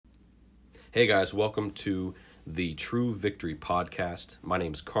Hey guys, welcome to the True Victory Podcast. My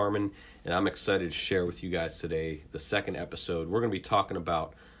name is Carmen, and I'm excited to share with you guys today the second episode. We're going to be talking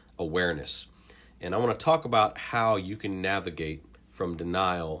about awareness, and I want to talk about how you can navigate from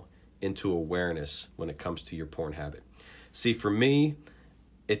denial into awareness when it comes to your porn habit. See, for me,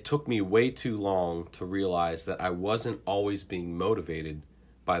 it took me way too long to realize that I wasn't always being motivated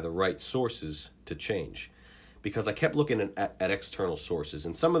by the right sources to change, because I kept looking at external sources,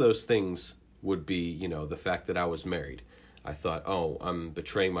 and some of those things would be, the fact that I was married. I thought, I'm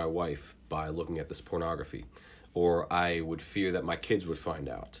betraying my wife by looking at this pornography. Or I would fear that my kids would find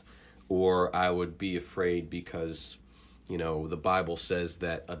out. Or I would be afraid because, the Bible says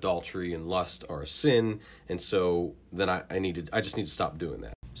that adultery and lust are a sin. And so then I just need to stop doing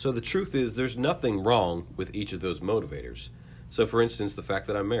that. So the truth is, there's nothing wrong with each of those motivators. So for instance, the fact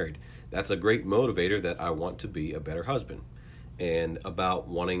that I'm married, that's a great motivator that I want to be a better husband. And about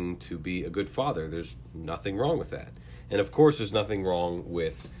wanting to be a good father, there's nothing wrong with that. And of course, there's nothing wrong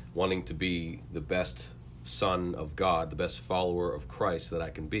with wanting to be the best son of God, the best follower of Christ that I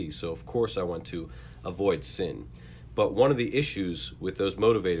can be. So of course, I want to avoid sin. But one of the issues with those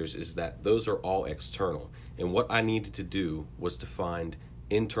motivators is that those are all external. And what I needed to do was to find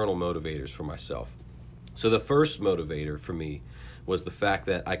internal motivators for myself. So the first motivator for me was the fact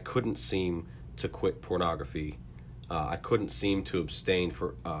that I couldn't seem to quit pornography. I couldn't seem to abstain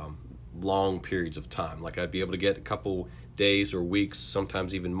for long periods of time. Like I'd be able to get a couple days or weeks,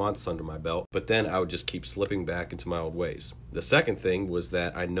 sometimes even months under my belt, but then I would just keep slipping back into my old ways. The second thing was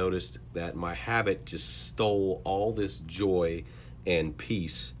that I noticed that my habit just stole all this joy and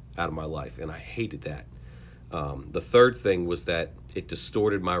peace out of my life, and I hated that. The third thing was that it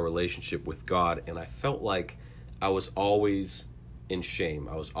distorted my relationship with God, and I felt like I was always in shame.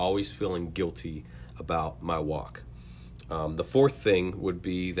 I was always feeling guilty about my walk. The fourth thing would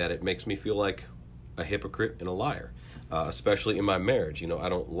be that it makes me feel like a hypocrite and a liar, especially in my marriage. I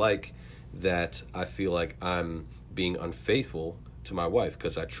don't like that I feel like I'm being unfaithful to my wife,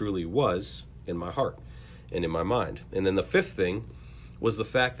 because I truly was in my heart and in my mind. And then the fifth thing was the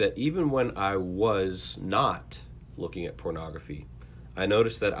fact that even when I was not looking at pornography, I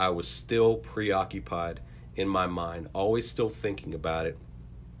noticed that I was still preoccupied in my mind, always still thinking about it,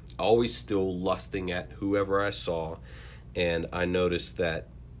 always still lusting at whoever I saw. And I noticed that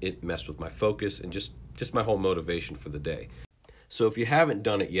it messed with my focus and just my whole motivation for the day. So if you haven't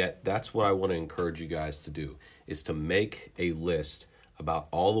done it yet, that's what I want to encourage you guys to do, is to make a list about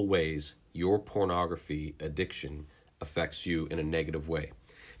all the ways your pornography addiction affects you in a negative way.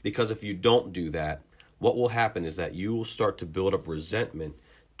 Because if you don't do that, what will happen is that you will start to build up resentment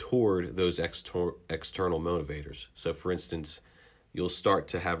toward those external motivators. So for instance, you'll start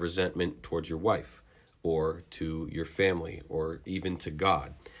to have resentment towards your wife, or to your family, or even to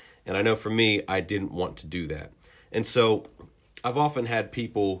God. And I know for me, I didn't want to do that. And so I've often had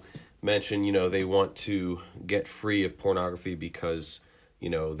people mention, they want to get free of pornography because,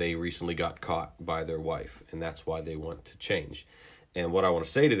 they recently got caught by their wife, and that's why they want to change. And what I want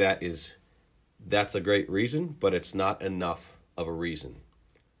to say to that is, that's a great reason, but it's not enough of a reason.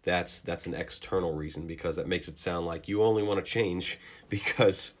 That's an external reason, because that makes it sound like you only want to change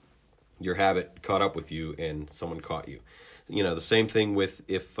because your habit caught up with you and someone caught you. The same thing with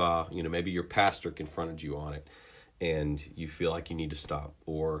if, maybe your pastor confronted you on it and you feel like you need to stop.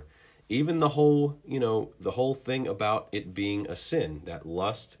 Or even the whole thing about it being a sin, that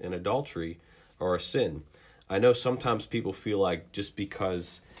lust and adultery are a sin. I know sometimes people feel like just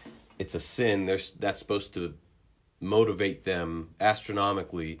because it's a sin, that's supposed to motivate them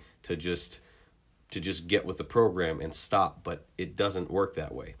astronomically to just get with the program and stop, but it doesn't work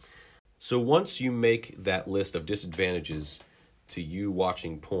that way. So once you make that list of disadvantages to you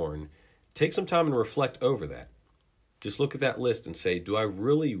watching porn, take some time and reflect over that. Just look at that list and say, do I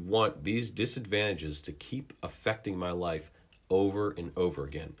really want these disadvantages to keep affecting my life over and over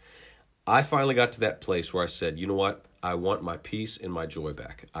again? I finally got to that place where I said, you know what? I want my peace and my joy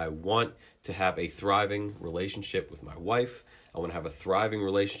back. I want to have a thriving relationship with my wife. I want to have a thriving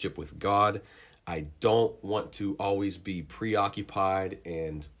relationship with God. I don't want to always be preoccupied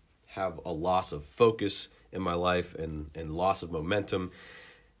and have a loss of focus in my life and loss of momentum.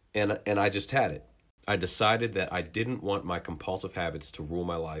 And I just had it. I decided that I didn't want my compulsive habits to rule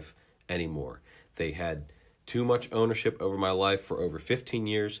my life anymore. They had too much ownership over my life for over 15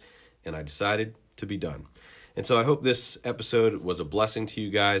 years, and I decided to be done. And so I hope this episode was a blessing to you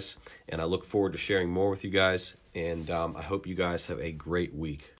guys, and I look forward to sharing more with you guys, and I hope you guys have a great week.